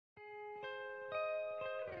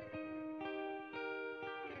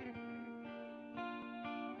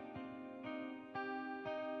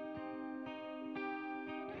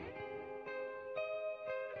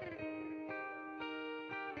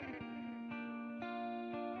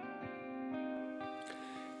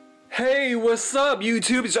Hey, what's up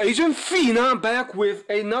YouTube? It's Asian Phenom back with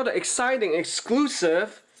another exciting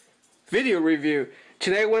exclusive video review.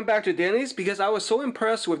 Today I went back to Denny's because I was so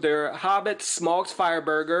impressed with their Hobbit Smoked Fire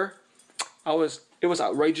Burger. It was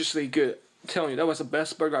outrageously good. I'm telling you, that was the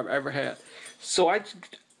best burger I've ever had. So I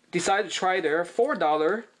decided to try their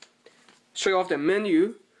 $4 straight off the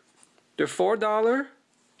menu. Their $4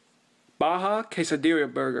 Baja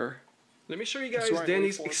Quesadilla Burger. Let me show you guys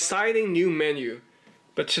Denny's exciting new menu.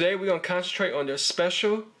 But today we're going to concentrate on their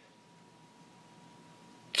special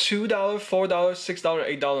 $2, $4,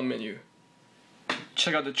 $6, $8 menu.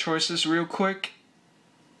 Check out the choices real quick.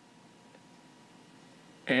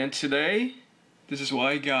 And today, this is what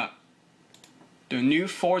I got. The new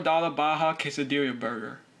 $4 Baja Quesadilla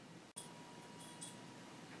Burger.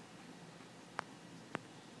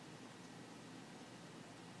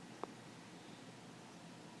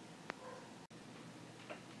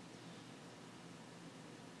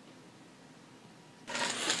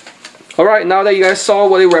 Alright, now that you guys saw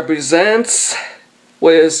what it represents,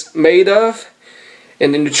 what it's made of,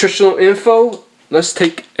 and the nutritional info, let's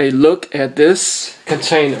take a look at this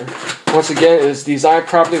container. Once again, it is designed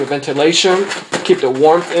properly with ventilation, keep the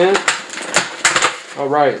warmth in.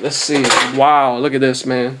 Alright, let's see. Wow, look at this,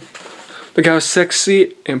 man. Look how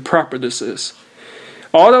sexy and proper this is.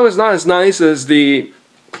 Although it's not as nice as the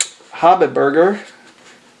Hobbit burger,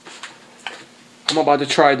 I'm about to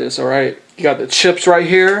try this, alright? You got the chips right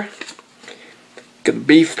here. Got the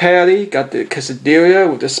beef patty, got the quesadilla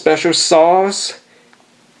with the special sauce,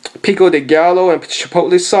 pico de gallo and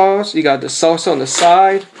chipotle sauce. You got the salsa on the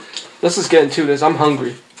side. Let's just get into this. I'm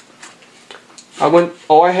hungry.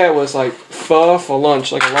 All I had was like pho for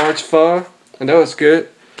lunch, like a large pho, and that was good.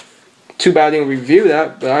 Too bad I didn't review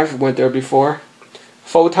that, but I went there before.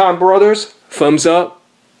 Photon Brothers, thumbs up.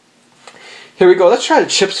 Here we go. Let's try the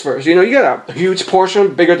chips first. You know, you got a huge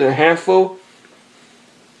portion, bigger than a handful.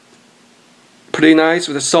 Pretty nice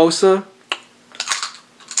with the salsa.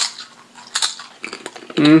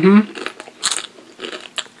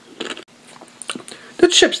 The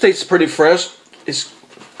chips taste pretty fresh. It's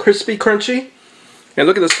crispy, crunchy. And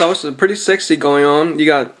look at the salsa, pretty sexy going on. You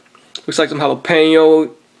got, looks like some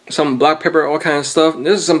jalapeno, some black pepper, all kind of stuff.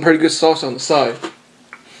 This is some pretty good salsa on the side.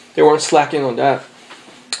 They weren't slacking on that.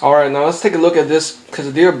 Alright, now let's take a look at this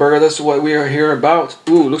quesadilla burger. That's what we are here about.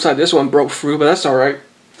 Ooh, looks like this one broke through, but that's alright.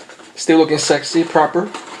 Still looking sexy, proper.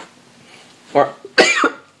 Alright.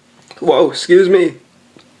 Whoa, excuse me.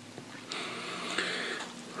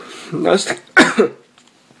 Now let's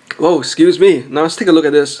whoa, excuse me. Now let's take a look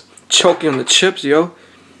at this. Choking on the chips, yo.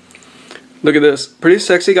 Look at this. Pretty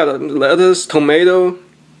sexy. Got the lettuce, tomato,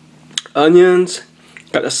 onions.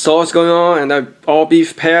 Got the sauce going on and that all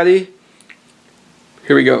beef patty.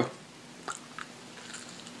 Here we go.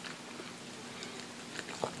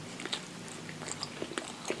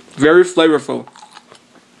 Very flavorful.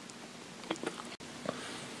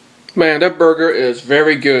 Man, that burger is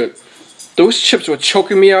very good. Those chips were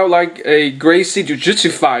choking me out like a Gracie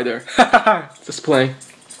Jiu-Jitsu fighter. Just playing.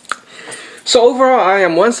 So overall, I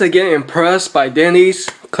am once again impressed by Denny's.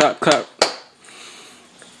 Clap, clap.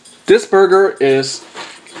 This burger is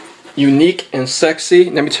unique and sexy.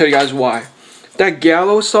 Let me tell you guys why. That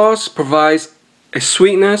gallo sauce provides a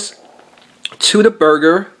sweetness to the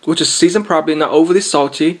burger, which is seasoned properly, not overly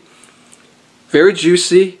salty. Very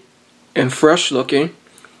juicy and fresh looking.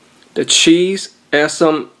 The cheese adds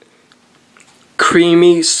some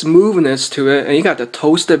creamy smoothness to it, and you got the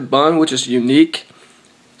toasted bun, which is unique.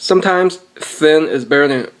 Sometimes thin is better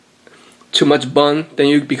than too much bun, then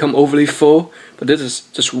you become overly full, but this is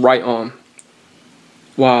just right on.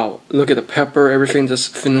 Wow, look at the pepper, everything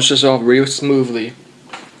just finishes off real smoothly.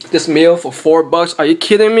 This meal for $4, are you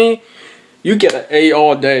kidding me? You get an A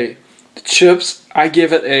all day. The chips, I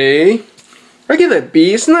give it a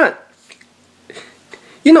B. It's not,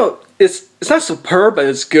 you know, it's not superb, but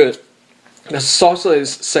it's good. The salsa is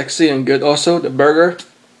sexy and good also. The burger,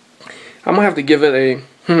 I'm gonna have to give it a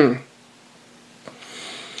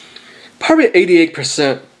probably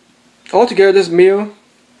 88%. Altogether, this meal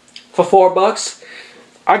for $4,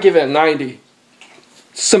 I give it a 90.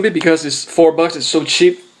 Simply because it's $4, it's so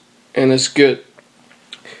cheap and it's good.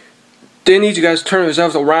 Denny, you guys turn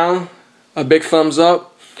yourselves around. A big thumbs up.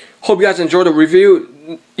 Hope you guys enjoyed the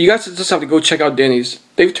review. You guys just have to go check out Denny's.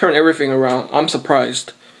 They've turned everything around. I'm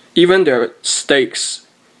surprised. Even their steaks.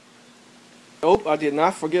 Oh, I did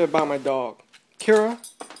not forget about my dog. Kira.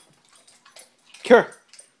 Kira.